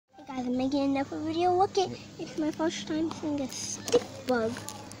hasn't made enough of a video. Look it. It's my first time seeing a stick bug.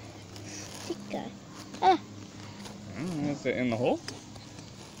 Stick guy. Is it in the hole?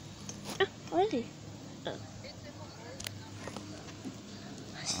 What is he? I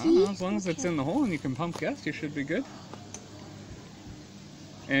don't know, as long as it's in the hole and you can pump gas, you should be good.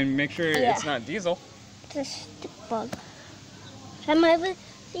 And make sure it's not diesel. It's a stick bug. Have I ever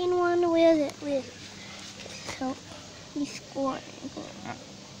seen one with so he's scoring?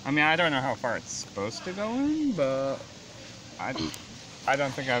 I mean, I don't know how far it's supposed to go in, but I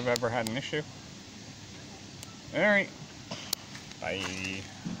don't think I've ever had an issue. Alright. Bye.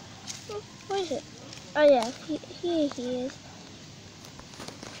 Where is it? Oh yeah, here he is.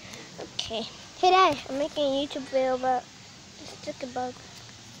 Okay. Hey Dad, I'm making a YouTube video about the sticker bug.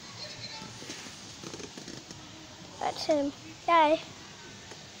 That's him. Dad.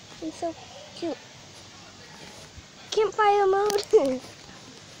 He's so cute. Campfire mode.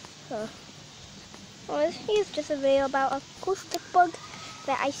 Well, here's just a video about a cool stick bug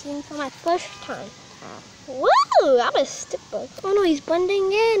that I seen for my first time. Whoa! I'm a stick bug. Oh no, he's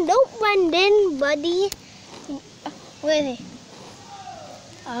blending in. Don't blend in, buddy. Where is he?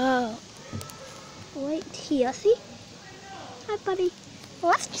 Oh. Right here. See? Hi, buddy.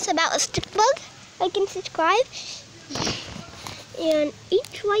 Well, that's just about a stick bug. Like and subscribe. And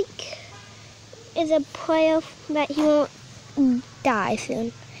each like is a prayer that he won't die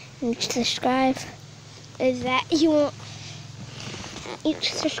soon. And subscribe is that he won't.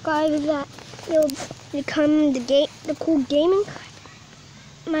 Each subscribe is that he'll become the cool gaming,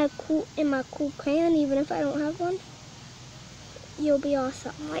 my cool clan, even if I don't have one. You'll be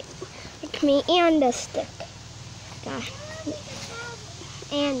awesome, like me and the stick guy,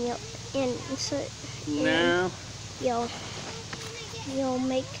 and you'll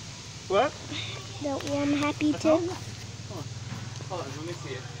make what? The one happy too. Hold on, let me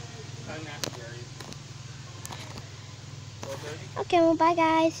see it. Okay, well, bye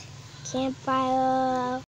guys. Campfire.